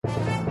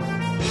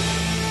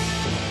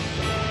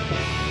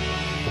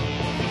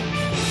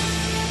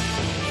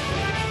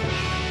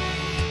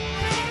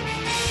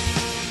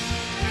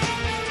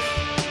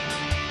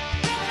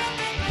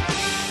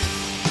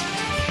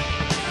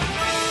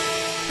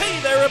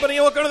everybody,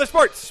 and welcome to the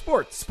Sports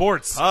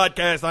Sports.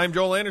 Podcast. I'm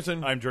Joel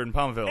Anderson. I'm Jordan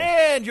Palmville.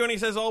 And joining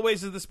us as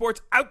always is the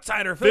Sports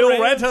Outsider, Phil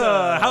Renta.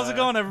 Renta. How's it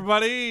going,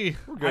 everybody?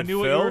 good, I knew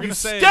what Phil. you were going You to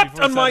say. stepped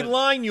before I on my said it.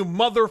 line, you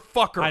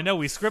motherfucker. I know.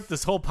 We script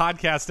this whole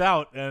podcast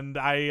out, and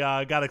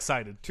I got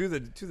excited. To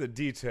the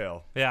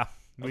detail. Yeah,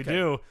 we Okay.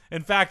 do.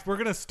 In fact, we're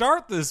going to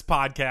start this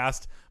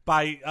podcast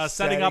by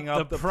setting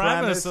up the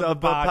premise of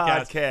the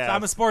podcast. So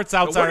I'm a sports But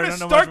outsider. we're I going to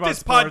don't know much start about this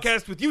sports.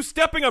 podcast with you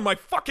stepping on my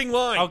fucking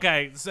line.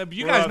 Okay, so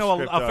you We're guys off know a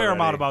script fair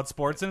amount already. about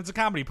sports, and it's a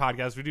comedy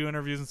podcast. We do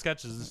interviews and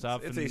sketches and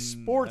stuff. It's and- a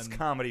sports and-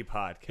 comedy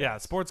podcast. Yeah,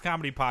 sports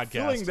comedy podcast.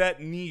 Filling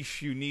that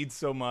niche you need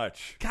so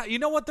much. God, you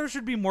know what? There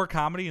should be more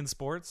comedy in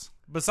sports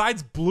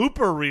besides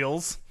blooper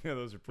reels, Yeah,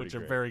 those are pretty which are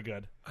great. very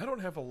good. I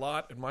don't have a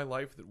lot in my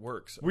life that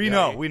works. We okay?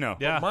 know.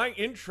 But Yeah. my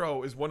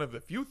intro is one of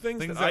the few things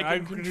Things that I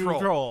can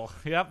control.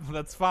 Yep,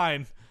 that's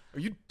fine.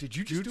 Did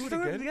you just do it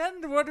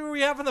again? What do we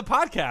have on the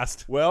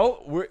podcast?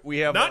 Well, we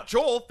have Not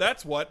Joel.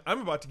 That's what.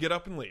 I'm about to get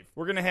up and leave.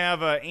 we're going to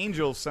have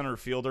Angels center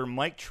fielder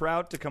Mike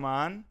Trout to come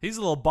on. He's a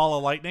little ball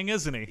of lightning,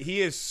 isn't he?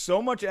 He is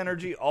so much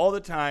energy all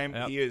the time.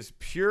 Yep. He is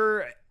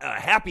pure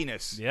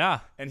happiness. Yeah.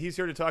 And he's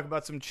here to talk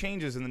about some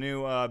changes in the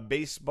new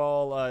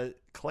baseball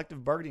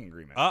collective bargaining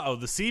agreement. Uh-oh,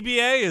 the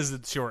CBA is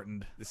it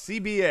shortened. The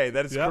CBA,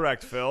 that is Yep.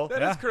 correct, Phil.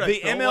 That Yeah. is correct.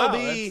 The Phil. Wow,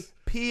 MLB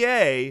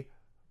that's- PA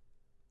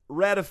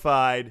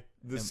ratified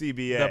the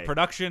CBA. The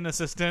production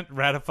assistant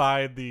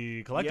ratified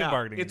the collective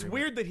bargaining It's agreement.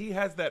 weird that he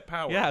has that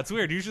power. Yeah, it's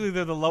weird. Usually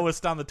they're the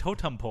lowest on the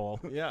totem pole.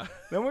 Yeah.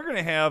 Then we're going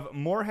to have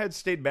Morehead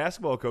State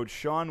basketball coach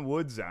Sean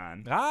Woods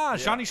on.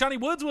 Shawnee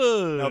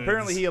Woodswood. Now,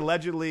 apparently he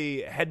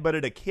allegedly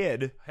headbutted a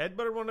kid.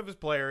 Headbutted one of his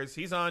players.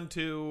 He's on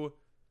to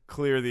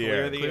Clear the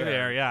air. Clear the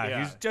air, yeah.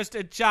 Yeah. He's just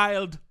a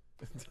child.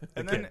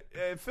 And then,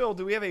 Phil,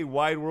 do we have a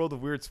wide world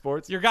of weird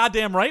sports? You're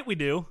goddamn right we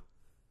do.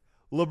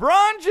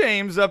 LeBron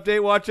James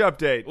update, watch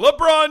update.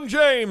 LeBron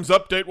James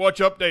update. Watch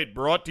update.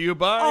 Brought to you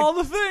by. All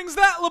the things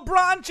that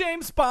LeBron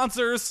James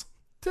sponsors.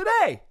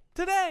 Today.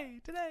 Today.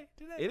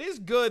 It is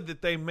good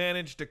that they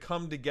managed to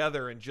come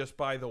together and just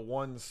buy the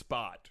one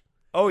spot.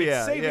 Oh,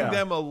 yeah. Saving yeah.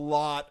 them a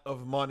lot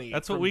of money.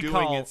 That's what from we doing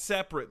call it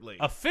separately.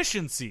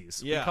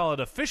 Efficiencies. Yeah. We call it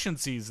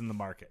efficiencies in the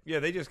market. Yeah,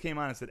 they just came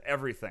on and said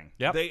everything.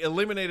 Yep. They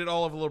eliminated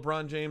all of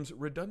LeBron James'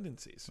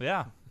 redundancies.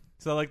 Yeah.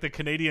 So like the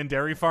Canadian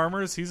dairy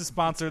farmers, he's a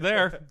sponsor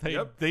there.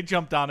 Yep. They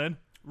jumped on in.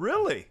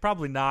 Really?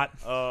 Probably not.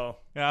 Oh.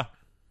 Yeah.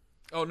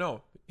 Oh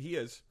no, he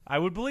is. I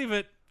would believe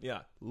it.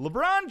 Yeah.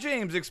 LeBron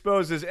James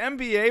exposes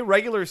NBA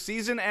regular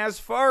season as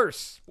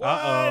farce. What?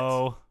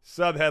 Uh-oh.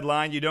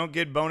 Subheadline, you don't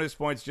get bonus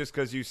points just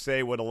because you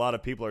say what a lot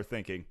of people are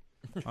thinking.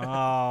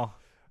 Oh.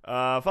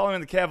 Following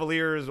the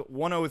Cavaliers'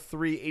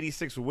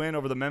 103-86 win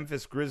over the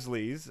Memphis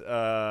Grizzlies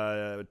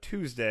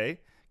Tuesday,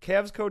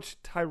 Cavs coach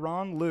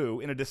Tyronn Lue,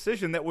 in a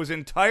decision that was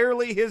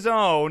entirely his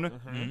own,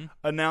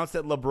 announced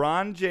that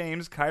LeBron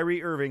James,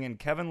 Kyrie Irving, and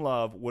Kevin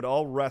Love would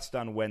all rest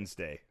on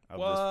Wednesday of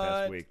this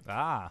past What? week.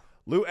 Ah.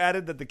 Lue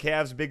added that the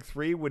Cavs' big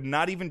three would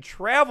not even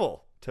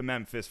travel to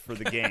Memphis for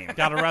the game.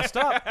 Gotta rest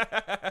up.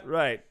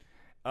 Right.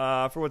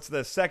 For what's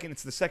the second?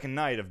 It's the second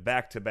night of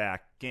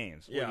back-to-back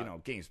games. Yeah. Well,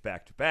 games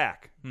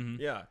back-to-back.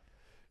 Yeah.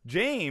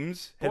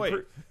 James had Boy.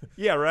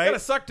 yeah, right. Gotta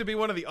suck to be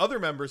one of the other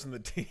members in the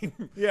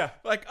team. Yeah.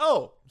 Like,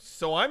 oh,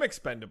 so I'm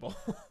expendable.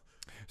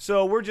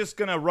 So we're just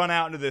gonna run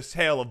out into this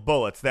hail of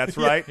bullets. That's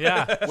right.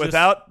 Yeah.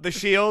 Without the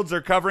shields or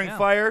covering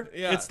fire.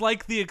 Yeah. It's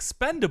like the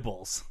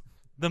Expendables,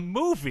 the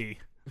movie.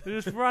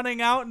 They're just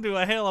running out into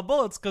a hail of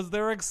bullets because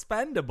they're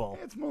expendable.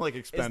 It's more like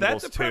Is Expendables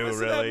that the 2, premise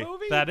really. of that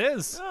movie? That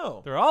is.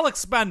 Oh. They're all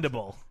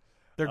expendable.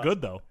 They're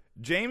good, though.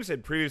 James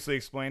had previously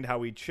explained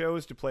how he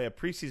chose to play a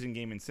preseason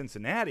game in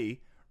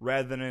Cincinnati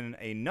rather than in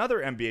another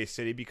NBA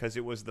city because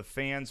it was the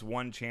fans'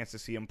 one chance to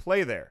see him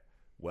play there.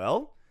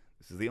 Well,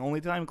 this is the only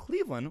time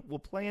Cleveland will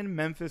play in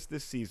Memphis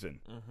this season.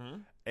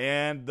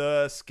 And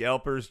the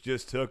scalpers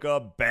just took a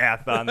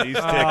bath on these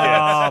tickets.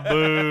 Ah,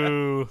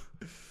 boo.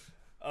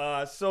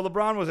 So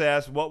LeBron was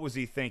asked what was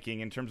he thinking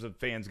in terms of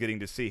fans getting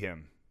to see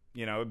him.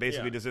 You know,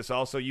 basically, Yeah. does this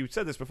also, you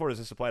said this before, does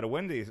this apply to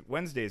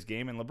Wednesday's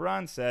game? And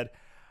LeBron said,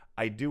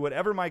 I do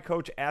whatever my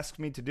coach asks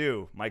me to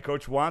do. My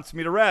coach wants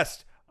me to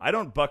rest. I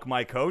don't buck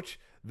my coach.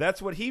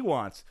 That's what he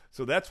wants.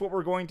 So that's what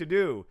we're going to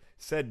do,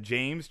 said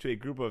James to a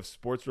group of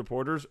sports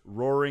reporters,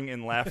 roaring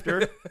in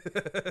laughter.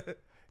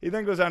 He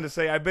then goes on to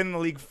say, I've been in the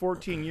league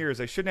 14 years.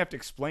 I shouldn't have to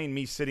explain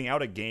me sitting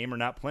out a game or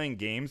not playing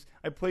games.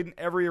 I played in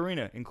every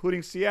arena,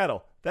 including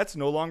Seattle. That's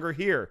no longer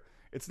here.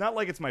 It's not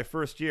like it's my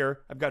first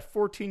year. I've got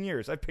 14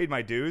 years. I've paid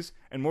my dues,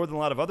 and more than a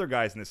lot of other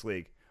guys in this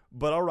league.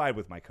 But I'll ride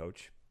with my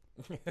coach.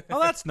 Oh,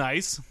 that's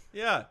nice.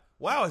 Yeah.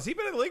 Wow, has he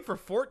been in the league for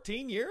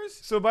 14 years?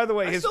 So, by the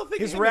way, I his still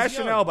think his he was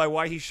rationale young. by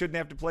why he shouldn't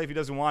have to play if he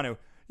doesn't want to.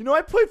 You know,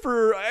 I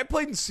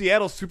played in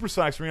Seattle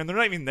Supersonics arena, and they're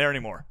not even there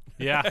anymore.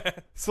 Yeah.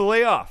 So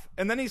lay off.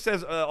 And then he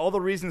says all the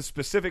reasons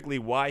specifically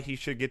why he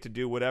should get to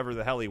do whatever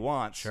the hell he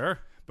wants. Sure.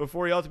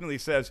 Before he ultimately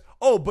says,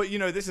 "Oh, but you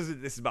know, this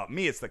is about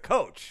me. It's the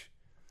coach."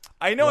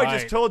 I know I Right.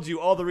 just told you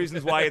all the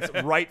reasons why it's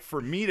right for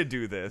me to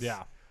do this.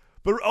 Yeah.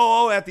 But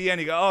at the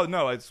end you go, "Oh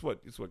no, it's what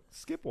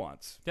Skip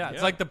wants." Yeah, it's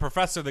Yeah. like the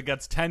professor that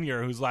gets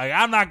tenure who's like,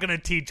 I'm not going to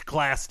teach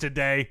class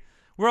today.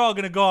 We're all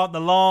going to go out on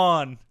the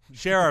lawn,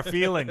 share our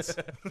feelings.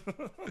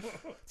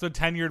 So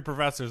tenured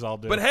professors all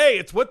do. But hey,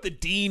 it's what the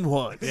dean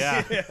wants.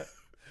 Yeah.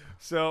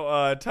 So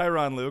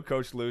Tyronn Lue,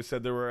 Coach Lue,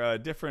 said there were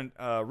different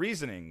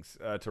reasonings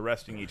to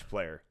resting each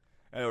player.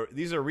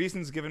 These are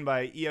reasons given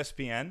by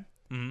ESPN.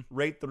 Mm-hmm.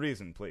 Rate the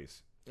reason,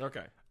 please.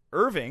 Okay.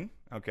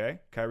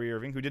 Kyrie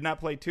Irving, who did not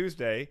play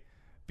Tuesday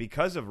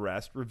because of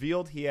rest,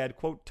 revealed he had,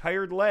 quote,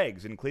 tired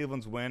legs in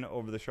Cleveland's win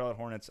over the Charlotte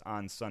Hornets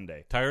on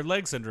Sunday. Tired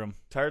leg syndrome.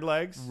 Tired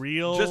legs?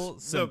 Real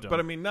symptom. No, but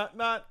I mean, not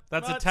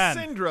That's not a 10.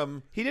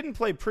 syndrome. He didn't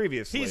play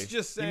previously. He's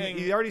just saying,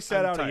 He already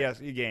sat I'm out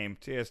tired. a game.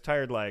 He has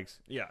tired legs.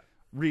 Yeah.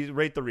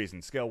 Rate the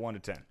reason. Scale 1 to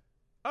 10.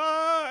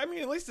 I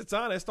mean, at least it's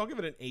honest. I'll give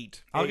it an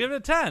 8. I'll give it a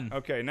 10.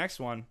 Okay, next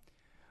one.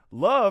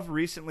 Love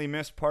recently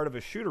missed part of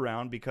a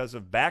shoot-around because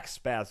of back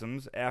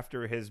spasms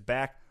after his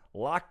back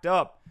locked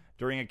up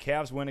during a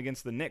Cavs win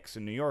against the Knicks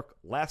in New York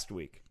last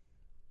week.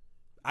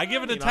 I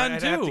give it a You know, 10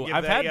 I'd have to too. give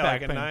I've that, had yeah,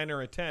 back like pain. a 9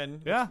 or a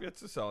 10. Yeah.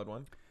 It's a solid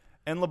one.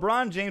 And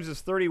LeBron James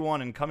is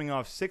 31 and coming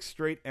off 6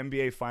 straight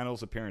NBA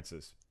Finals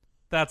appearances.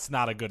 That's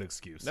not a good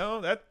excuse.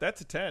 No,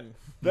 that's a 10.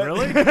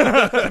 Really?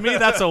 To me,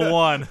 that's a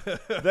 1.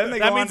 Then they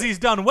That go means on, he's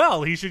done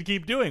well. He should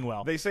keep doing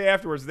well. they say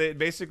afterwards, they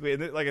basically,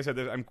 like I said,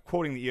 I'm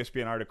quoting the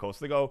ESPN article.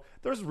 So they go,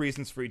 there's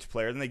reasons for each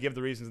player. Then they give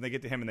the reasons, and they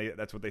get to him, and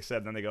that's what they said.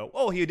 And then they go,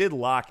 oh, he did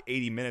lock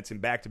 80 minutes in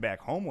back-to-back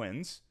home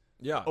wins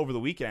Yeah. over the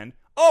weekend.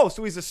 Oh,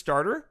 so he's a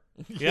starter?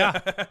 Yeah.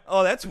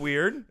 Oh, that's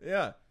weird.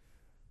 Yeah.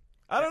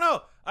 I don't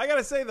know. I got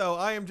to say, though,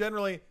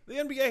 the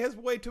NBA has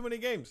way too many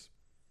games.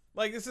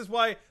 Like, this is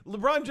why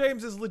LeBron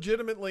James is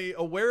legitimately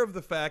aware of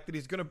the fact that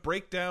he's going to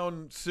break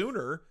down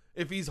sooner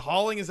if he's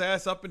hauling his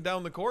ass up and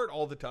down the court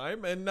all the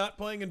time, and not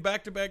playing in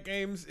back-to-back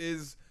games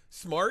is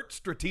smart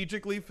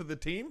strategically for the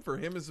team, for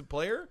him as a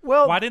player.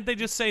 Well, Why didn't they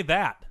just say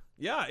that?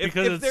 Yeah.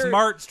 Because it's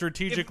smart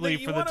strategically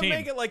for the You want to team.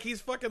 make it like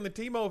he's fucking the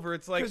team over.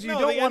 It's like, because you no,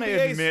 don't the want to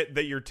NBA's admit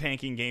that you're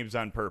tanking games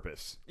on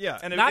purpose. Yeah.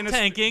 And Not and it's-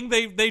 tanking.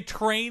 They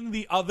train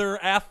the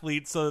other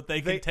athletes so that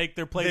they can take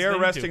their place. They are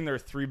into. resting their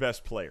 3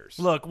 best players.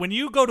 Look, when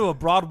you go to a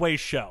Broadway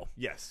show,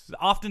 Yes.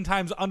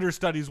 oftentimes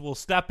understudies will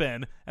step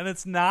in, and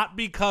it's not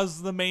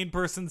because the main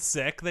person's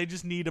sick. They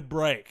just need a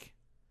break,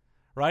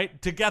 right?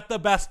 To get the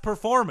best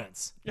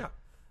performance. Yeah.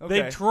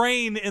 Okay. They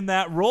train in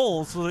that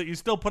role so that you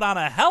still put on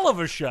a hell of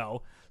a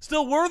show,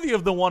 still worthy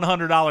of the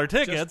 $100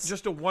 tickets.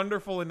 Just a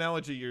wonderful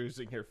analogy you're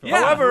using here, Phil.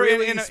 Yeah. However,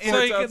 Really in a- sports so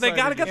they outside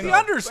got to of get you the know.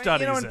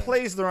 understudies. in in.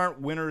 plays there aren't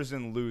winners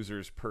and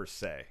losers per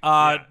se.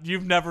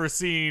 You've never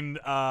seen.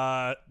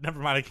 Never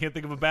mind. I can't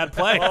think of a bad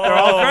play. They're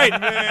all great.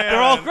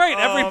 They're all great.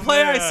 Every Oh,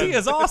 play I man. see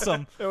is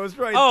awesome. It was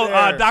right Oh,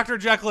 there. Dr.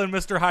 Jekyll and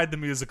Mr. Hyde the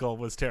musical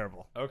was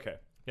terrible. Okay.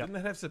 Didn't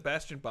that have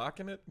Sebastian Bach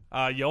in it?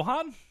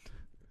 Johann?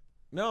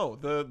 No,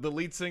 the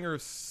lead singer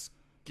of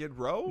Skid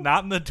Row?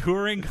 Not in the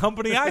touring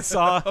company I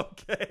saw.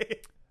 Okay.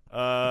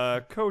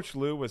 Coach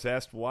Lue was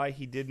asked why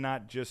he did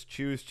not just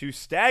choose to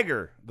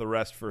stagger the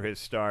rest for his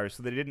stars,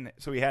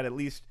 so he had at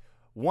least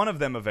one of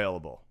them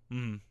available.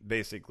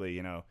 Basically,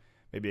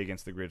 maybe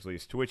against the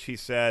Grizzlies. To which he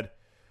said,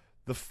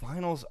 "The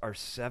finals are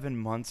 7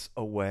 months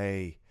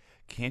away.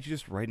 Can't you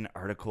just write an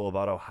article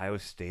about Ohio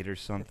State or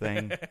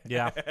something?"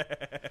 Yeah.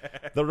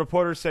 The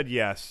reporter said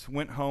yes,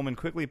 went home and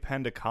quickly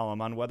penned a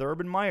column on whether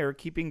Urban Meyer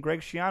keeping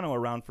Greg Schiano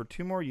around for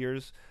 2 more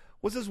years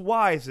was as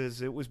wise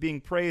as it was being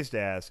praised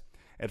as.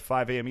 At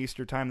 5 a.m.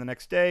 Eastern time the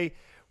next day,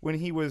 when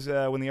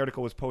the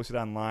article was posted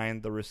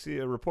online, the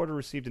reporter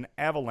received an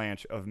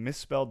avalanche of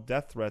misspelled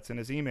death threats in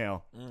his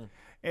email.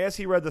 As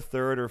he read the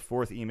 3rd or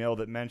 4th email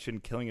that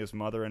mentioned killing his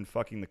mother and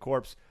fucking the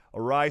corpse,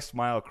 a wry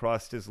smile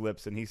crossed his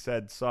lips, and he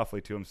said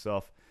softly to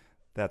himself,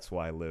 "That's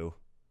why, Lou.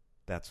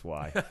 That's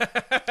why."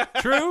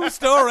 True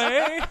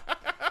story.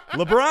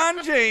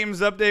 LeBron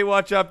James update,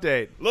 watch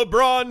update.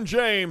 LeBron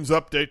James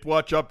update,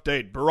 watch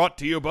update, brought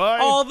to you by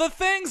All the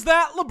things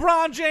that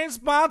LeBron James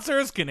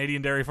sponsors.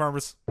 Canadian Dairy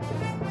Farmers.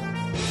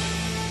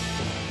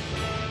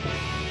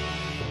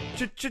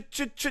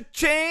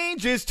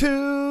 Changes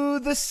to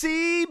the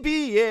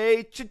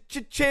CBA.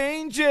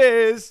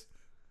 Changes.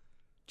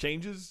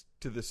 Changes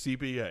to the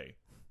CBA.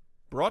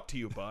 Brought to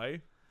you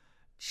by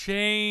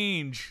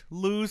Change.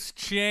 Loose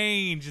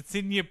change. It's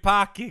in your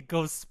pocket.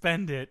 Go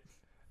spend it.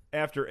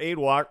 After 8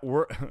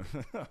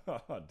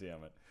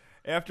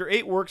 After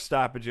 8 work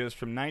stoppages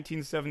from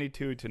 1972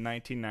 to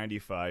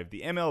 1995,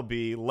 the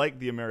MLB, like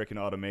the American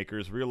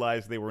automakers,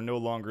 realized they were no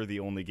longer the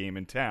only game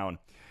in town.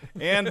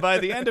 And by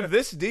the end of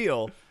this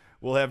deal,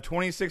 we'll have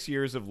 26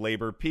 years of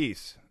labor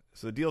peace.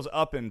 So the deal's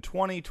up in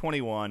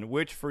 2021,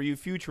 which for you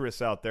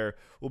futurists out there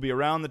will be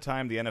around the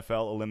time the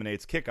NFL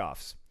eliminates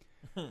kickoffs.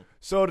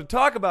 So to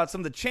talk about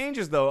some of the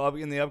changes, though,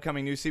 in the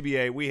upcoming new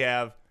CBA, we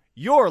have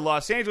your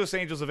Los Angeles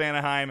Angels of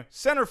Anaheim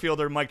center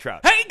fielder, Mike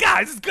Trout. Hey,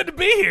 guys, it's good to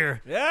be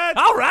here. Yeah.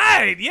 All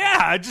right. Yeah,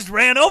 I just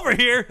ran over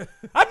here.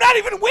 I'm not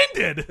even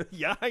winded.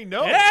 Yeah, I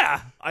know. Yeah.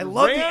 I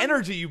love the Ran-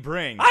 energy you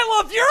bring. I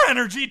love your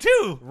energy,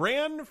 too.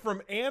 Ran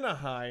from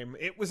Anaheim.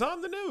 It was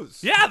on the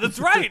news. Yeah, that's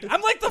right.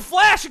 I'm like the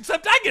Flash,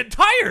 except I get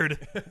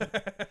tired.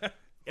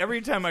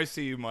 Every time I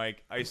see you,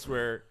 Mike, I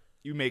swear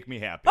You make me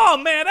happy. Oh,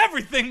 man,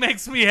 everything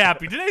makes me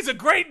happy. Today's a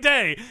great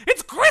day.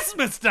 It's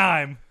Christmas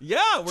time.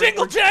 Yeah.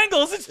 Jingle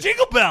jangles. It's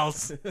jingle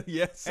bells.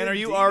 Yes. And are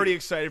you indeed. already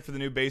excited for the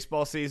new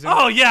baseball season?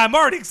 Oh, yeah, I'm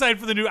already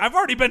excited for the new. I've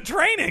already been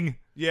training.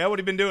 Yeah, what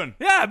have you been doing?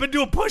 Yeah, I've been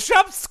doing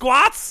push-ups,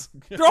 squats,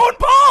 throwing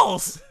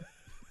balls.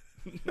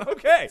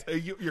 Okay.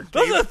 You're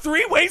Those are the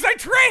 3 ways I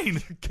train.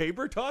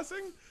 caber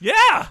tossing?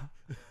 Yeah.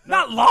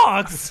 Not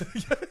logs.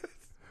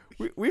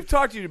 We've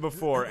talked to you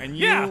before, and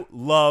you Yeah.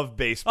 love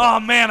baseball. Oh,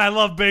 man, I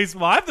love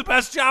baseball. I have the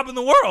best job in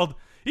the world.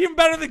 Even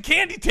better than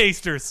candy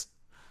tasters.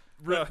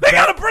 They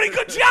got a pretty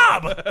good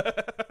job.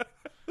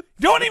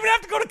 Don't even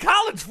have to go to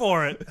college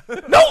for it.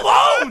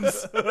 No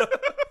loans.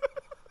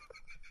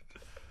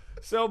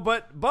 So,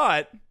 but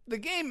the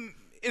game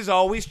is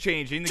always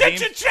changing. The game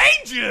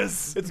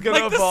Changes. it's going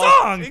to like evolve.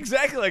 the song.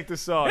 Exactly like the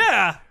song.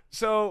 Yeah.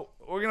 So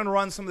we're going to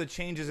run some of the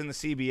changes in the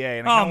CBA.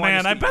 And I Oh, kinda wanna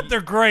man, I see bet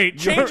they're great.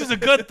 Change is a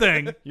good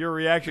thing. your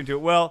reaction to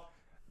it. Well,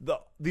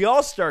 the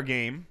All-Star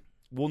game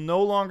will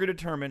no longer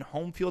determine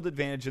home field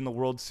advantage in the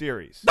World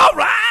Series. All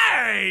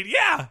right.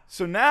 Yeah.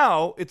 So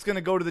now it's going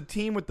to go to the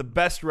team with the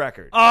best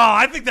record. Oh,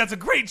 I think that's a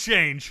great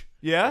change.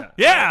 Yeah?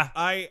 Yeah.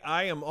 I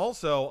am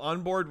also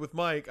on board with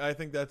Mike. I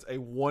think that's a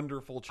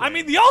wonderful change. I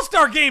mean, the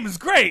All-Star game is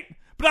great.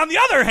 But on the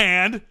other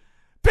hand,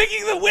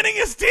 picking the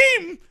winningest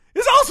team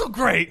is also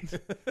great.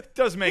 It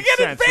does make You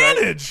get sense, right?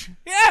 advantage.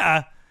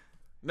 Yeah.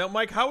 Now,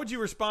 Mike, how would you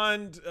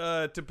respond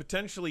to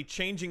potentially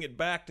changing it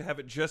back to have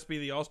it just be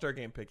the All-Star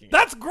game picking?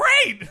 That's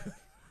great.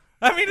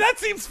 I mean, that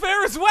seems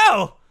fair as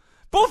well.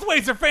 Both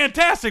ways are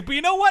fantastic, but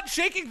you know what?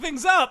 Shaking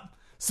things up,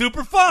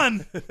 super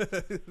fun.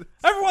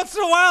 Every once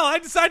in a while, I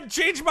decide to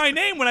change my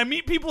name when I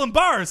meet people in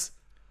bars.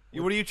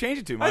 What do you change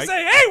it to, Mike? I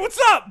say, hey, what's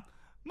up?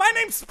 My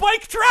name's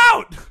Spike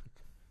Trout.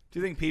 Do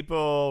you think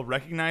people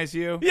recognize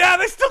you? Yeah,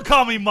 they still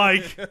call me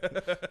Mike.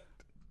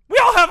 We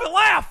all have a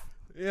laugh.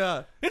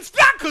 Yeah. It's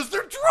not because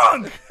they're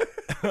drunk.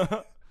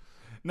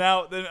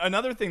 Now,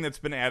 another thing that's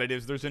been added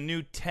is there's a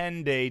new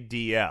 10-day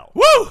DL.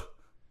 Woo!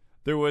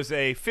 There was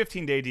a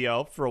 15-day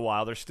DL for a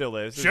while. There still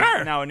is. There's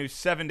Sure. now a new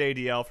 7-day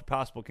DL for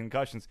possible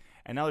concussions.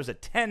 And now there's a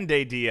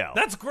 10-day DL.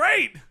 That's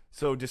great.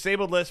 So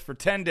disabled list for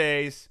 10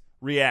 days,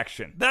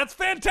 reaction. That's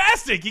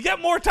fantastic. You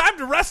get more time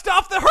to rest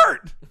off the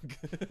hurt.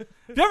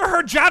 You ever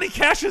heard Johnny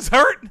Cash's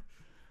Hurt?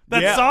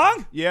 That Yeah.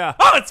 song? Yeah.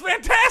 Oh, it's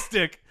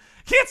fantastic.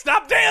 Can't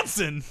stop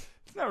dancing.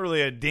 It's not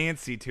really a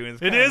dancey tune.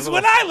 It's It kind of is a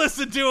when little- I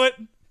listen to it.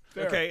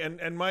 Fair. Okay,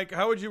 and Mike,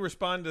 how would you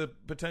respond to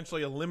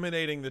potentially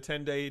eliminating the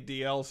 10-day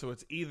DL so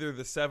it's either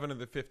the 7 or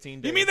the 15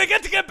 days? You mean they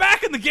get to get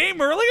back in the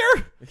game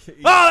earlier?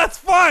 Oh, that's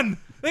fun.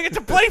 They get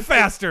to play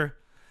faster.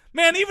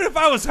 Man, even if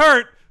I was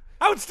hurt,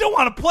 I would still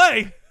want to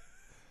play.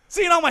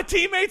 Seeing all my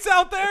teammates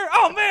out there?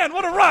 Oh, man,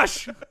 what a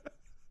rush.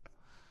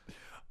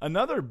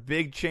 Another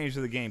big change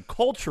to the game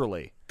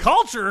culturally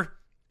Culture?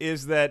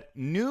 is that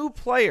new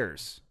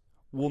players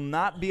will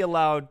not be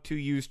allowed to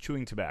use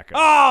chewing tobacco.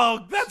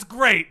 Oh, that's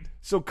great.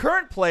 So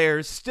current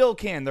players still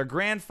can. They're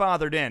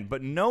grandfathered in,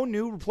 but no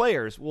new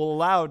players will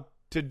allow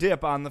to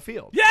dip on the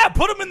field. Yeah,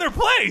 put them in their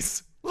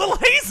place. Little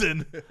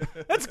hazing.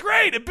 That's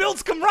great. It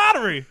builds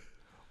camaraderie.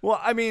 Well,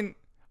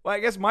 I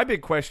guess my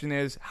big question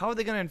is, how are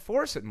they going to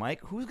enforce it, Mike?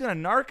 Who's going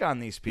to narc on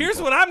these people?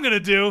 Here's what I'm going to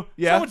do.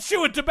 Yeah? Someone's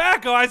chewing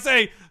tobacco. I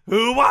say,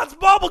 who wants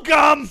bubble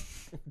gum?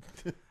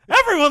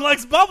 Everyone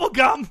likes bubble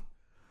gum.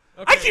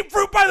 I keep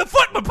fruit by the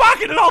foot in my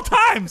pocket at all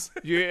times.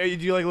 You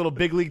do like a little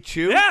big league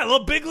chew? Yeah, a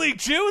little big league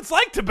chew. It's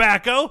like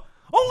tobacco,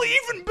 only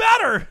even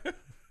better.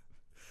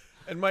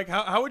 And Mike,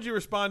 how would you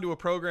respond to a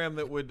program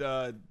that would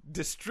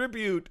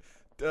distribute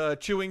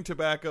chewing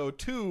tobacco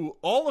to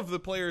all of the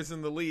players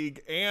in the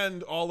league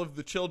and all of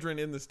the children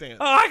in the stands?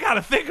 Oh, I got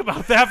to think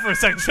about that for a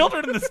second.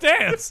 Children in the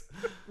stands.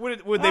 Would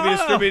they be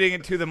distributing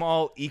it to them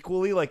all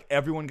equally, like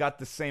everyone got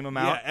the same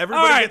amount? Yeah,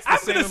 everybody All right, gets the I'm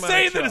same going to amount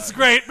say of that shot. it's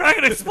great, but I'm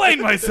going to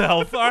explain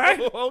myself, all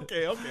right?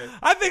 Okay.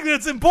 I think that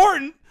it's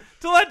important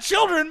to let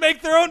children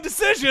make their own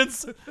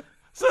decisions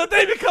so that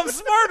they become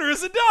smarter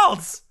as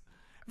adults.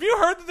 Have you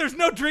heard that there's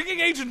no drinking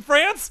age in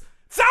France?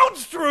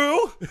 Sounds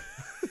true.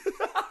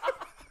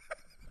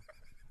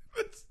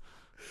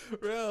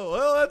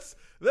 Well,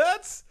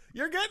 that's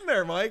you're getting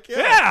there, Mike.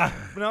 Yeah.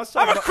 But now let's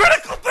I'm talk a about-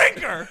 critical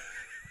thinker.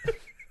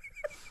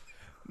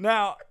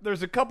 Now,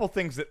 there's a couple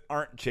things that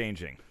aren't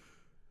changing.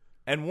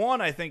 And one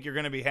I think you're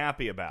going to be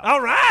happy about.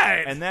 All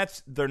right. And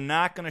that's they're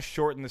not going to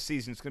shorten the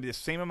season. It's going to be the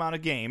same amount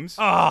of games.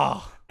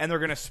 Oh, And they're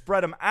going to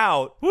spread them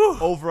out Whew.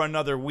 over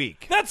another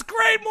week. that's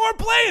great. More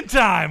playing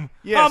time.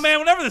 Yes. Oh, man,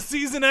 whenever the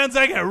season ends,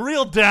 I get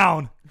real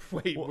down.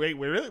 Wait,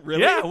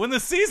 really? Yeah, when the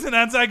season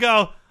ends, I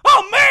go,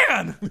 oh,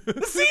 man,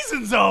 the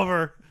season's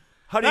over.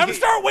 How do I'm you going to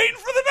start waiting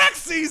for the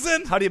next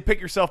season. How do you pick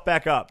yourself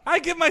back up? I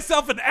give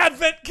myself an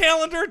advent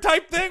calendar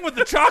type thing with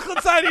the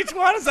chocolate side each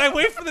one as I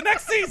wait for the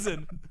next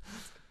season.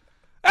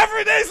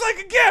 Every day's like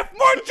a gift.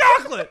 More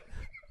chocolate.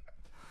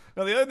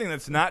 Now, the other thing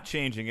that's not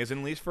changing is, at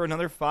least for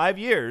another 5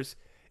 years,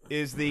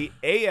 is the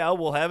AL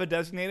will have a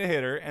designated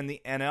hitter and the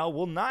NL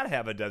will not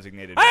have a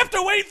designated I hitter. have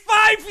to wait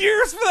 5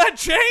 years for that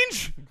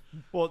change?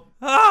 Well,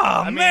 Oh,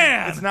 I mean,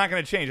 man. it's not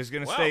going to change. It's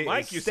going to Wow, stay,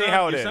 Mike, you stay sound,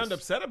 how it you is. sound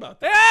upset about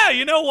that. Yeah,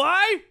 you know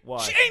why? Why?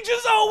 Change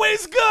is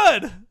always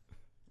good.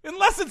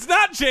 Unless it's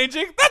not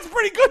changing, that's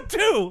pretty good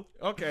too.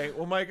 Okay,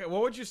 well, Mike,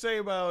 what would you say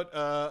about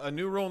a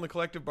new rule in the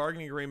collective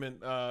bargaining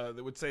agreement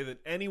that would say that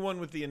anyone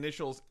with the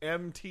initials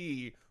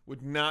MT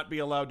would not be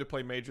allowed to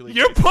play Major League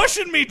You're Baseball?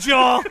 pushing me,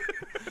 Joel.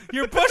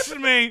 You're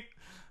pushing me.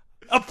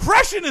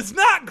 Oppression is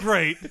not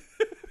great.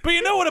 But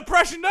you know what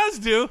oppression does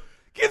do?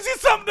 Gives you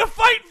something to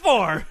fight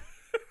for.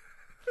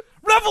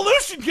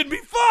 Revolution can be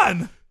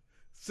fun.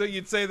 So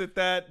you'd say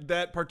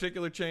that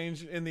particular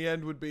change in the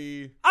end would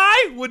be...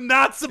 I would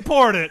not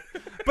support it,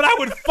 but I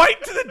would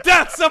fight to the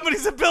death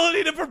somebody's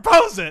ability to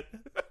propose it.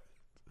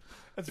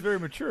 That's very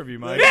mature of you,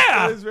 Mike.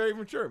 Yeah. That is very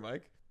mature,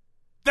 Mike.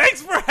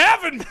 Thanks for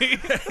having me.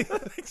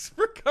 Thanks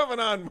for coming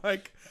on,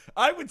 Mike.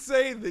 I would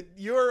say that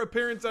your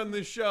appearance on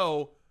this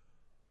show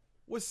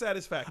was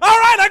satisfactory. All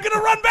right, I'm going to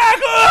run back.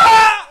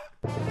 Ah!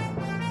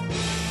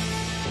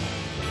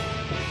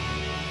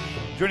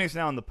 Joining us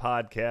now on the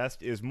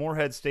podcast is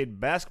Moorhead State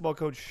basketball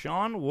coach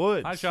Sean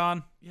Woods. Hi,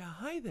 Sean. Yeah,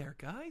 hi there,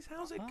 guys.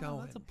 How's it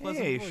going? that's a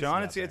pleasant Hey, voice Sean.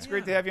 you It's got it's there.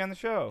 great to have you on the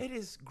show. It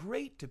is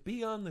great to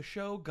be on the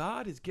show.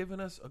 God has given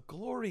us a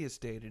glorious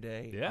day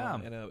today. Yeah.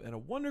 And a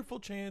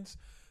wonderful chance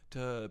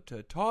to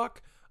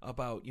talk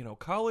about,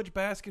 college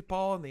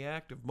basketball and the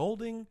act of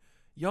molding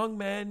young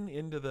men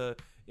into the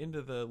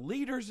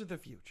leaders of the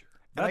future.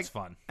 That's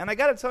fun. And I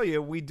got to tell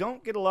you, we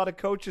don't get a lot of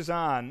coaches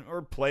on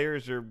or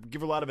players or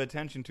give a lot of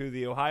attention to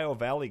the Ohio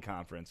Valley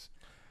Conference.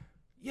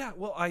 Yeah,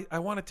 well, I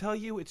want to tell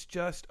you, it's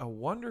just a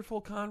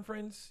wonderful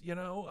conference.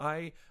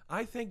 I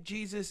thank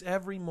Jesus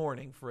every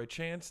morning for a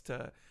chance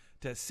to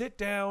sit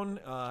down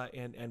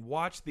and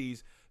watch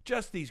these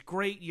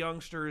great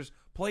youngsters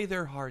play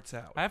their hearts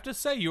out. I have to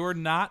say, you're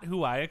not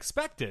who I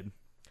expected.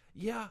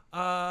 Yeah,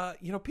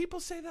 people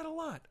say that a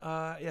lot.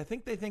 I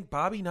think they think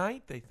Bobby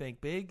Knight, they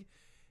think big,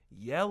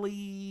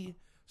 yelly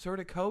sort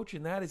of coach,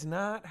 and that is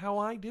not how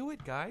I do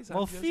it, guys.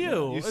 Well,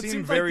 phew. You It seem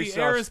seems very like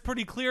the air soft- is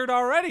pretty cleared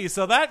already,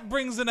 so that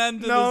brings an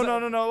end to No,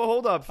 this. no.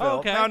 Hold up, Phil. Oh,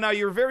 okay. Now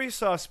you're very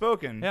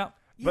soft-spoken. Yeah.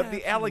 But Yeah, the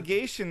absolutely.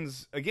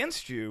 allegations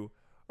against you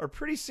are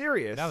pretty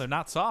serious. Now they're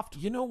not soft.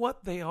 You know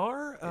what they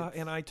are,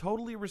 and I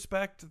totally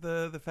respect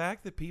the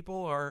fact that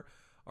people are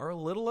a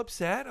little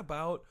upset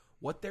about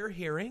what they're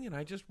hearing, and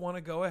I just want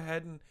to go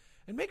ahead and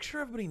make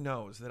sure everybody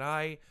knows that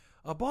I,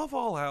 above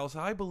all else,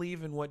 I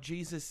believe in what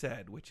Jesus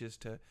said, which is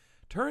to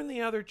turn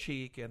the other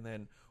cheek and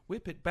then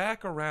whip it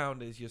back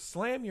around as you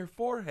slam your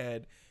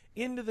forehead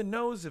into the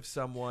nose of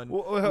someone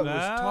who Well,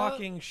 was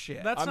talking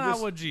shit. That's I'm not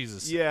just- what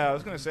Jesus said. Yeah, I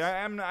was gonna say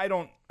I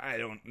don't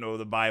know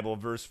the Bible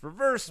verse for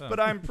verse, but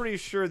I'm pretty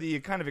sure that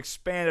you kind of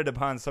expanded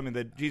upon something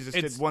that Jesus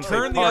It's did once.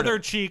 turn the they parted. other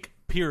cheek,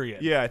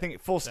 period. Yeah, I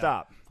think full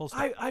stop. Full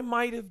stop. I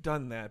might have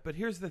done that, but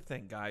here's the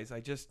thing, guys.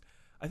 I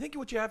think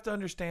what you have to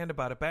understand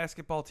about a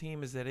basketball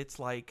team is that it's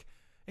like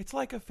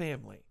a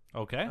family.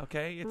 Okay.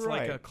 Okay, it's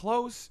Right. like a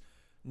close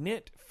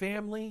knit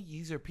family.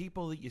 These are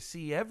people that you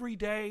see every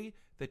day,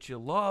 that you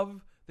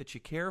love, that you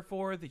care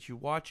for, that you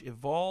watch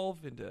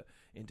evolve into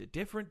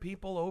different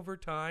people over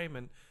time,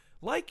 and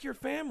like your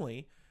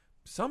family,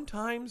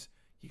 sometimes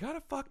you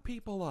gotta fuck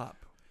people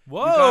up.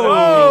 Whoa. You gotta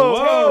Whoa,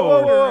 take whoa, whoa,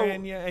 order, whoa.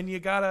 and you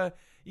gotta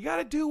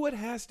do what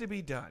has to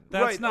be done.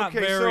 That's Right, not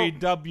okay, very so-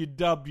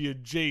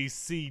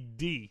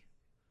 WWJCD.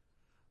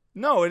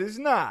 No, it is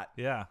not.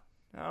 Yeah.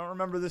 I don't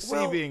remember the C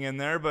Well, being in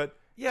there, but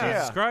Yeah.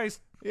 Jesus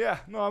Christ. yeah.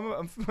 No,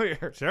 I'm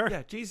familiar. Sure.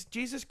 Yeah,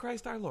 Jesus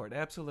Christ our Lord,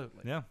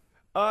 absolutely. Yeah.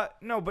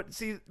 No, but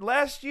see,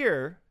 last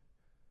year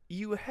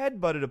you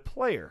headbutted a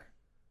player.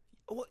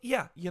 Well,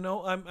 yeah,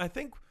 I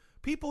think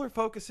people are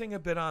focusing a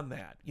bit on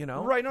that,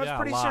 Right? No, Yeah, it's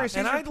pretty a lot. serious.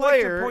 And He's your I'd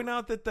like player. to point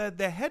out that the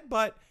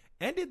headbutt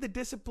ended the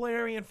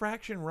disciplinary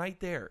infraction right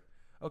there.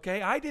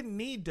 Okay, I didn't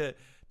need to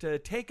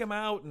take him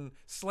out and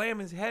slam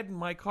his head in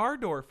my car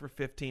door for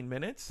 15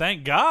 minutes.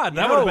 Thank God.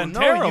 That No, would have been no,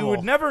 terrible. you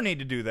would never need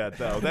to do that,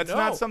 though. That's No.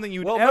 not something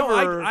you'd well,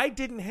 ever. No, I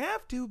didn't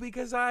have to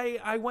because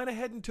I went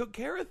ahead and took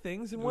care of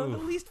things in one of the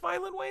least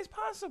violent ways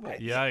possible.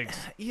 Yikes.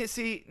 You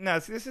see, no,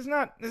 this is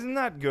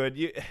not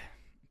good.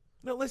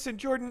 No, listen,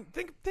 Jordan.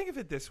 Think of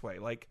it this way: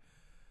 like,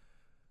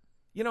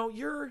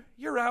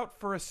 you're out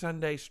for a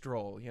Sunday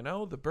stroll.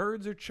 The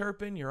birds are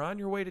chirping. You're on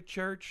your way to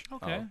church.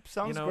 Okay.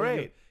 Sounds You know,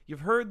 great.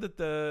 You've heard that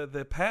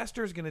the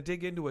pastor's going to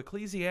dig into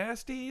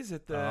Ecclesiastes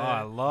at the. Oh,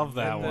 I love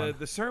that at one.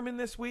 The sermon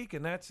this week,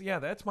 and that's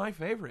my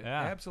favorite.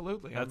 Yeah.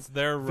 Absolutely, That's I'm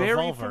their very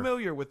revolver.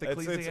 familiar with It's,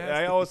 Ecclesiastes.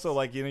 I also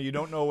like you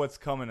don't know what's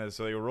coming,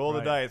 so you roll the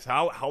Right. dice.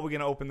 How are we going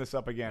to open this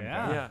up again?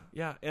 Yeah.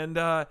 Yeah, and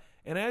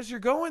as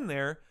you're going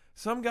there,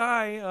 some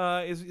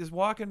guy is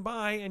walking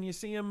by, and you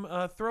see him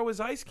throw his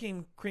ice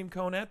cream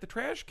cone at the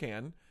trash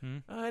can,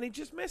 and he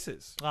just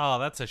misses. Oh,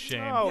 that's a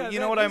shame. Oh, Yeah, you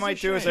know that what I is a might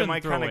do is I shame.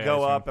 might Throw kind of away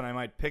go ice up and I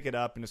might pick it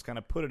up and just kind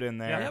of put it in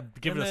there. Yeah.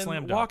 Give and it a then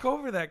slam dunk. walk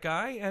over that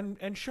guy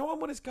and show him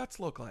what his guts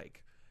look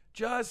like.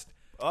 Just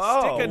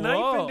Stick a knife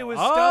Whoa. into his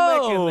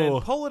stomach and Oh.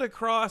 then pull it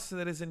across so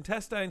that his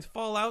intestines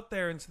fall out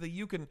there, and so that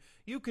you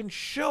can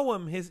show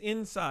him his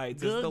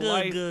insides as the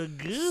life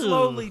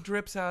slowly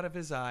drips out of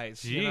his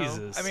eyes. you know?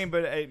 Jesus. I mean,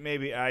 but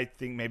I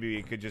think maybe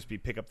it could just be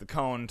pick up the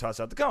cone, toss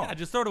out the cone. yeah,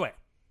 just throw it away.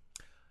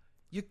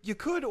 You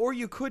could, or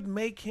you could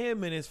make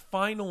him in his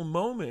final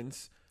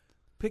moments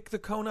pick the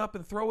cone up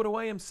and throw it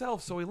away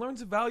himself, so he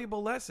learns a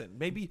valuable lesson.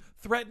 Maybe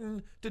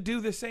threaten to do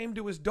the same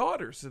to his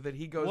daughter, so that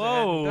he goes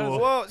ahead and does it.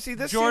 Well, see,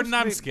 this Jordan, seems to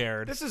I'm be-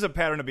 scared. This is a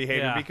pattern of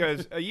behavior Yeah.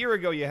 because a year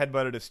ago you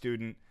headbutted a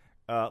student.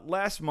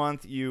 Last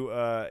month you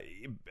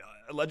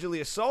allegedly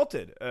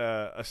assaulted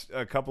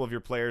a couple of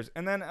your players,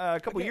 and then a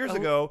couple Okay, years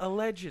ago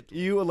allegedly.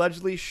 you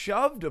allegedly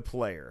shoved a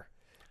player.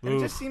 And it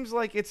Oof. just seems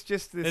like it's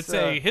just this. It's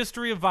a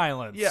history of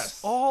violence.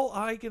 yes. All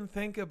I can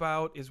think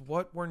about is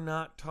what we're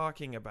not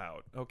talking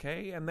about,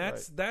 okay? And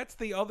that's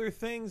the other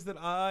things that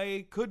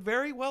I could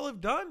very well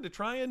have done to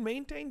try and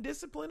maintain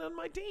discipline on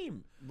my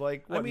team.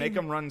 Like I what? mean, make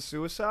them run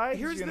suicide?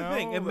 Here's you the know?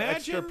 thing.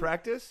 Extra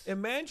practice.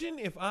 Imagine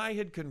if I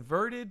had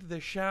converted the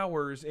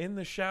showers in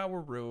the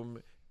shower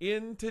room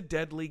into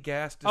deadly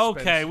gas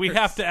dispensers. Okay, we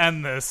have to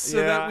end this. So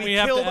Yeah. that we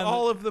have to killed end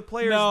all it. of the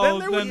players. No, then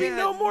there would be then-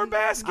 no more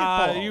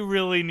basketball. You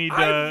really need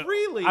to.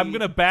 I'm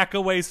gonna back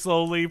away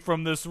slowly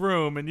from this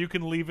room, and you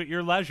can leave at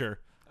your leisure.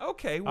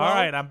 Okay, well. All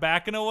right, I'm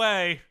backing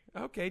away.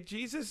 Okay,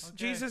 Jesus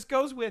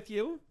goes with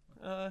you.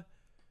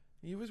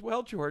 You as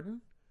well,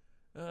 Jordan.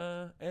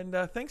 And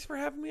thanks for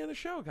having me on the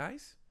show,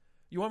 guys.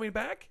 You want me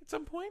back at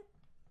some point?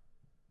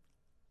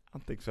 I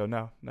don't think so.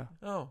 No.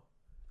 Oh,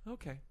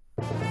 okay.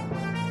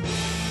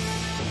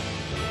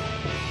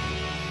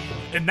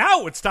 And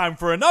now it's time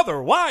for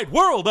another wide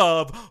world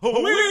of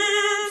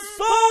weird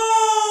sports.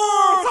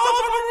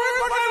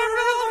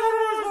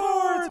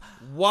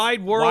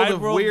 Wide world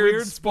of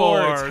weird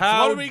sports.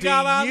 How What do we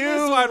got on you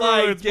this wide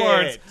world like of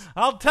sports? it?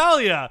 I'll tell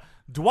you.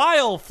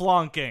 Dwyle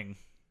flunking.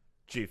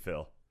 Gee,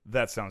 Phil,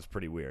 that sounds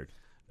pretty weird.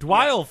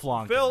 Dwyle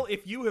flunking. Phil,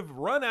 if you have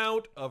run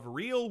out of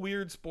real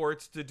weird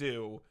sports to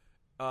do,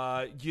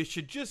 you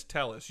should just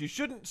tell us. You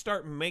shouldn't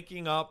start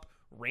making up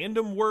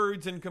random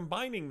words and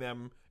combining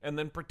them and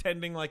then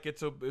pretending like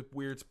it's a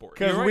weird sport.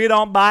 Because right. we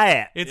don't buy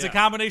it. It's a Yeah.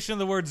 combination of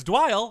the words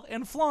Dwyle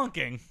and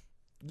flunking.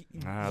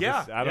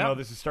 Yeah. I don't know.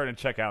 This is starting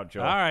to check out,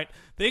 Joe. All right.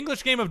 The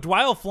English game of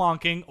Dwyle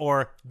flunking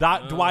or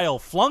Dwyle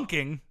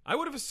flunking. I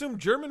would have assumed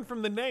German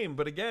from the name,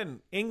 but again,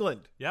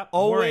 England. Yep,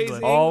 more Always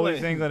England.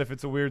 Always England if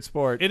it's a weird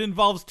sport. It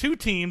involves two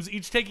teams,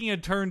 each taking a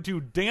turn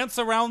to dance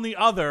around the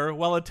other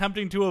while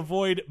attempting to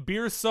avoid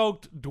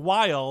beer-soaked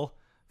Dwyle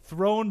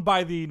thrown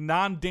by the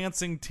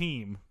non-dancing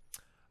team.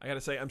 I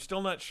gotta say, I'm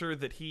still not sure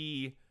that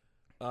he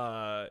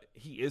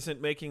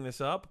isn't making this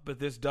up, but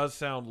this does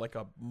sound like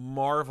a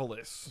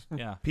marvelous.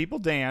 Yeah. People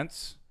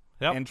dance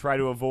Yep. and try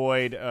to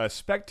avoid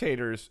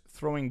spectators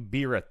throwing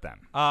beer at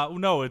them.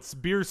 No, it's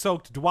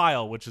beer-soaked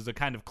Dwyle, which is a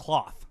kind of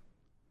cloth.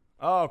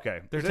 Oh, okay.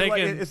 They're is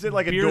taking it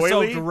like a beer-soaked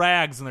doily?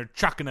 rags and they're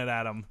chucking it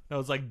at them.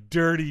 Those like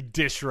dirty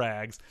dish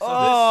rags.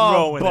 Oh,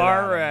 throwing it at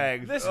bar 'em.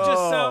 rags. This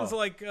just sounds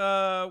like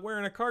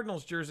wearing a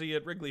Cardinals jersey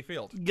at Wrigley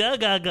Field.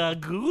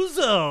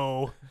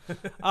 Guzzo.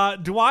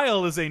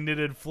 Dwyle is a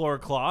knitted floor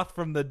cloth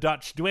from the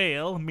Dutch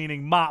dweil,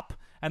 meaning mop,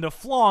 and a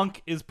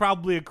flonk is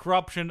probably a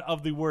corruption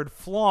of the word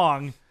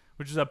flong,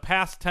 which is a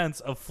past tense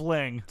of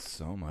fling.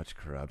 So much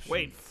corruption.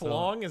 Wait,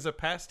 flong is a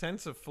past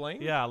tense of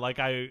fling? Yeah, like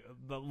a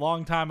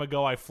long time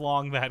ago I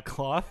flong that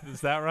cloth.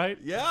 Is that right?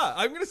 Yeah,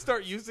 I'm going to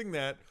start using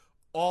that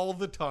all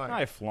the time.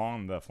 I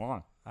flung the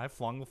flong. I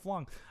flung the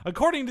flong.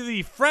 According to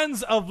the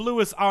Friends of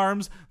Lewis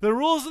Arms, the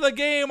rules of the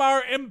game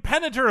are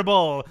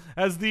impenetrable,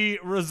 as the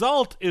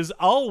result is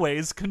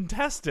always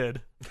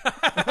contested.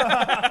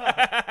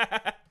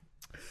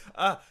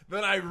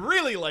 Then I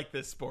really like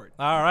this sport.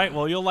 All right,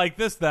 well, you'll like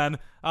this then.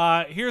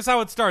 Here's how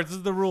it starts. This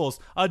is the rules.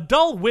 A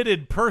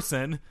dull-witted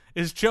person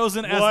is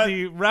chosen as What?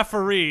 the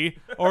referee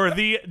or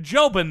the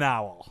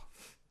Jobanowel.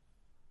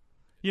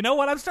 You know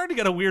what? I'm starting to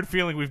get a weird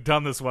feeling we've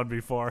done this one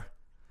before.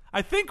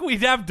 I think we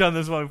have done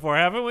this one before,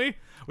 haven't we?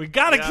 We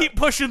got to Yeah. keep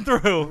pushing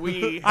through.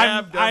 We I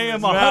have done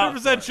am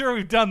this 100% sure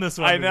we've done this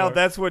one I know before.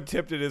 that's what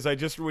tipped it. Is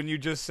when you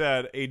just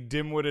said a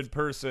dim-witted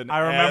person. I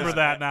remember as-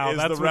 that now. is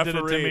That's the what did it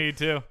to referee, me,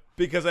 too.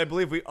 Because I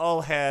believe we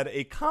all had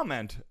a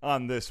comment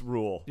on this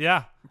rule.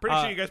 Yeah. I'm pretty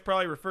sure you guys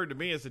probably referred to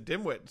me as a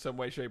dimwit in some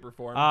way, shape, or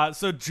form.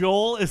 So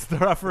Joel is the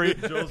referee.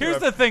 Here's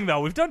the thing,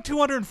 though. We've done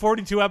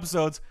 242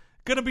 episodes.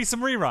 Gonna be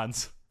some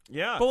reruns.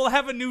 yeah. But we'll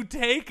have a new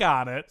take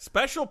on it.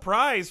 Special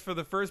prize for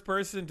the first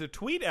person to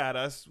tweet at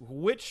us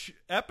which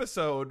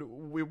episode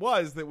it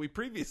was that we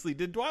previously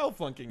did Dwyle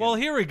flunking. Well,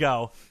 in. here we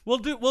go.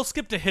 We'll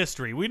skip to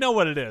history. We know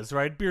what it is,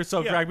 right? Beer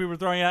soaked Yeah. rag people were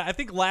throwing it. I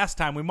think last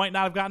time we might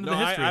not have gotten to no,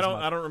 the history. I as don't.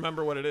 much. I don't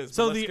remember what it is.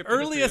 So but let's the skip to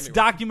history earliest anyway.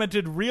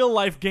 documented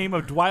real-life game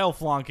of Dwyle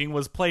flonking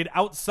was played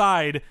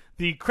outside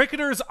the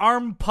Cricketers'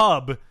 Arm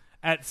Pub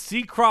at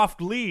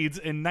Seacroft, Leeds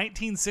in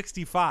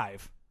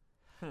 1965.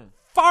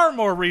 Far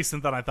more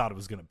recent than I thought it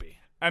was going to be.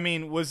 I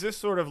mean, was this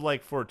sort of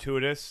like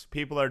fortuitous?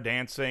 People are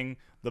dancing.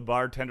 The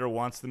bartender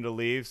wants them to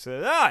leave.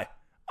 Says,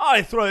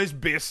 I throw this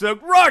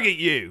beer-soaked rug at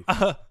you.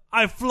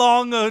 I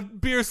flung a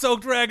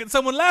beer-soaked rag at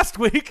someone last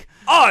week.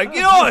 Oh,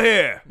 get over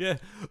here! Yeah.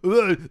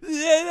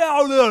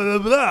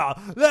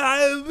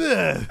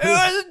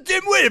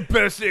 Dim-witted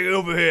person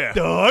over here.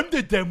 I'm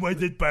the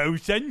dim-witted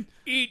person.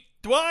 Eat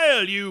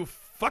Dwyle, you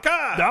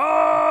fucker!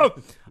 No!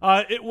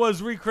 It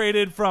was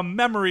recreated from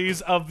memories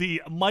of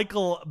the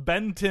Michael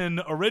Benton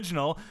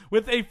original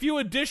with a few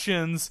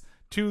additions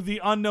to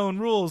the unknown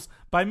rules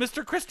by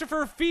Mr.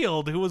 Christopher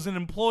Field, who was an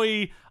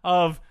employee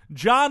of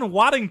John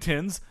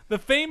Waddington's, the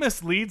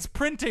famous Leeds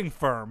printing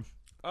firm.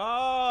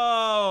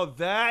 Oh,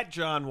 that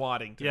John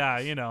Waddington. Yeah,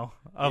 you know,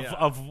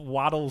 of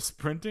Waddle's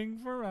printing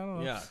firm? I don't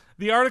know. Yeah.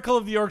 The article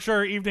of the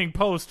Yorkshire Evening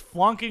Post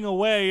flunking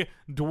away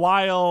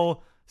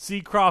Dwyle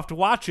Seacroft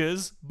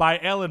watches by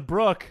Alan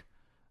Brooke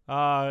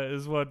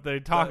is what they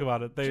talk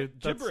about it. That's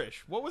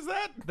gibberish. What was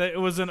that?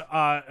 It was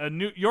a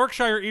New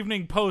Yorkshire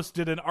Evening Post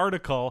did an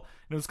article,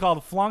 and it was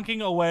called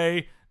 "Flunking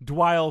Away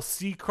Dwyle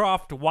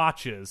Seacroft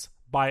Watches"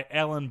 by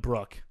Alan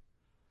Brooke.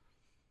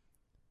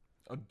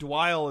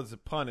 Dwyle is a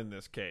pun in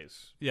this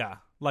case. Yeah,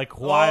 like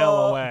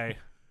while away.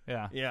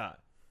 Yeah. Yeah.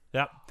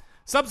 Yep.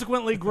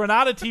 Subsequently,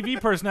 Granada TV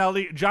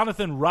personality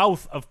Jonathan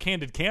Routh of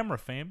Candid Camera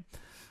fame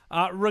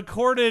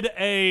recorded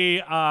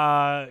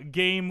a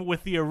game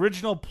with the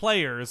original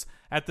players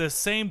at the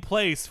same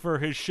place for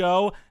his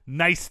show,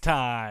 Nice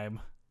Time.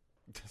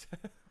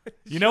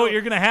 You know what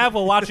you're going to have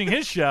while watching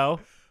his show?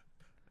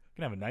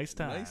 You're going to have a nice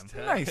time. Nice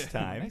time. Nice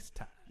time. Nice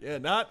time.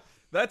 Yeah,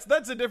 that's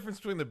the difference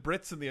between the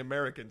Brits and the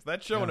Americans.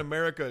 That show in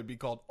America would be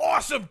called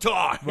Awesome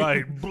Time.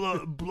 Right,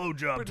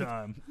 blowjob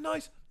time.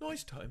 Nice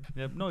time.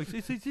 Yep, nice.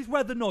 It's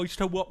rather nice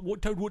to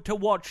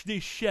watch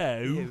this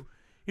show.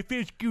 It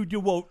feels good to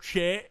watch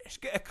it.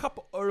 Just get a cup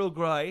of Earl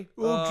Grey.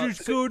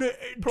 Just go to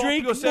prop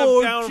drink yourself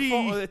more down in tea.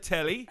 front of the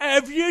telly.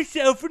 Have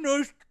yourself a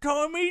nice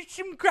time. Eat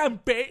some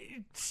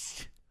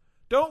crumpets.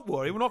 Don't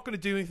worry, we're not going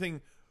to do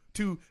anything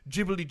too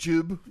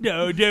jibbly-jib.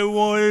 No, I don't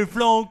want to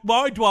flunk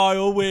my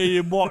Dwyle away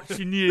and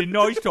watching the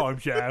Nice Time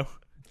show.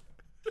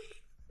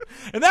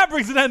 And that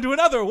brings an end to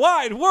another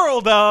wide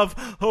world of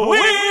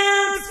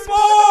weird sports.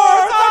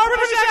 Our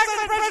British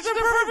accent, British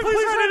perfect.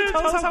 Please write it and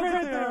tell us how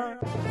great they are.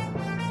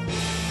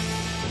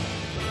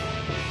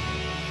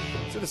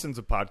 Citizens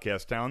of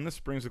Podcast Town, this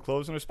brings a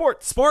close on a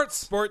sports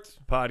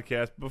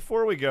podcast.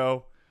 Before we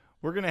go,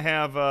 we're going to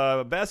have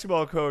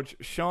basketball coach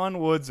Sean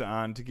Woods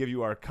on to give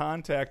you our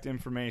contact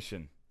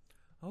information.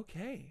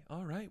 Okay,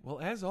 all right. Well,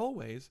 as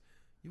always,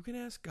 you can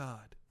ask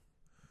God.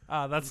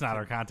 That's not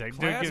our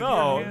contact.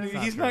 No,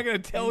 he's not going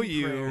to tell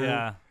you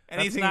Yeah,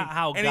 anything, that's not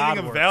how anything God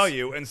of works.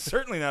 value, and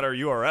certainly not our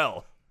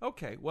URL.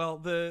 Okay, well,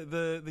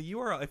 the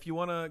URL, if you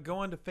want to go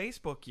onto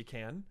Facebook, you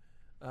can.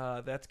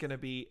 That's going to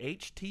be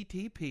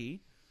http://www.facebook,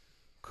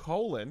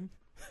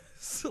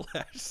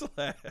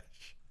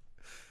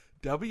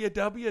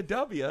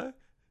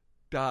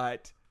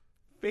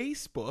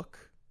 Facebook,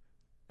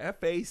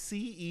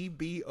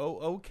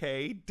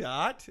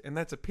 and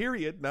that's a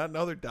period, not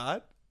another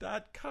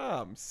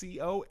 .com,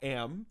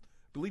 C-O-M. I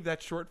believe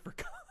that's short for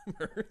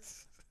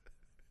commerce.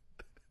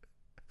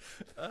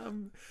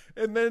 And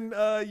then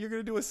you're going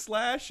to do a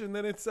slash, and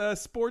then it's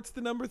Sports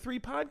the Number 3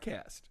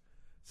 podcast.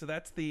 So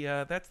that's the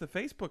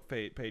Facebook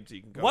page that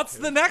you can go What's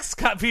to. the next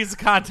piece of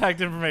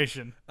contact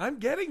information? I'm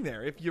getting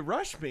there. If you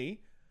rush me,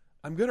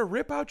 I'm going to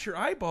rip out your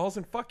eyeballs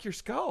and fuck your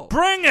skull.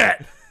 Bring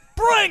it!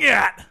 Bring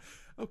it!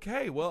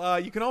 Okay, well,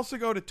 you can also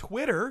go to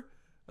Twitter,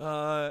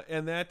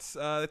 and that's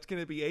going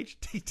to be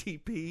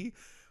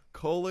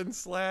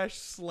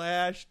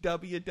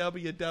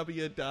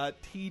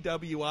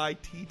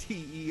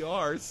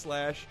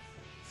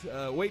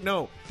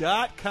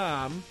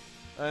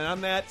And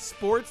on that,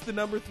 Sports the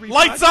Number 3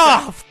 Lights podcast.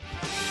 off!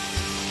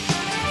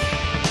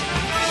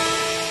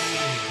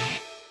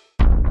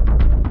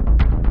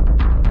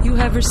 You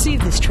have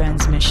received this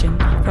transmission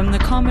from the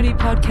Comedy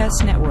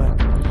Podcast Network.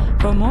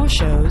 For more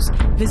shows,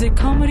 visit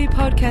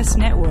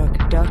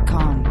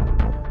comedypodcastnetwork.com.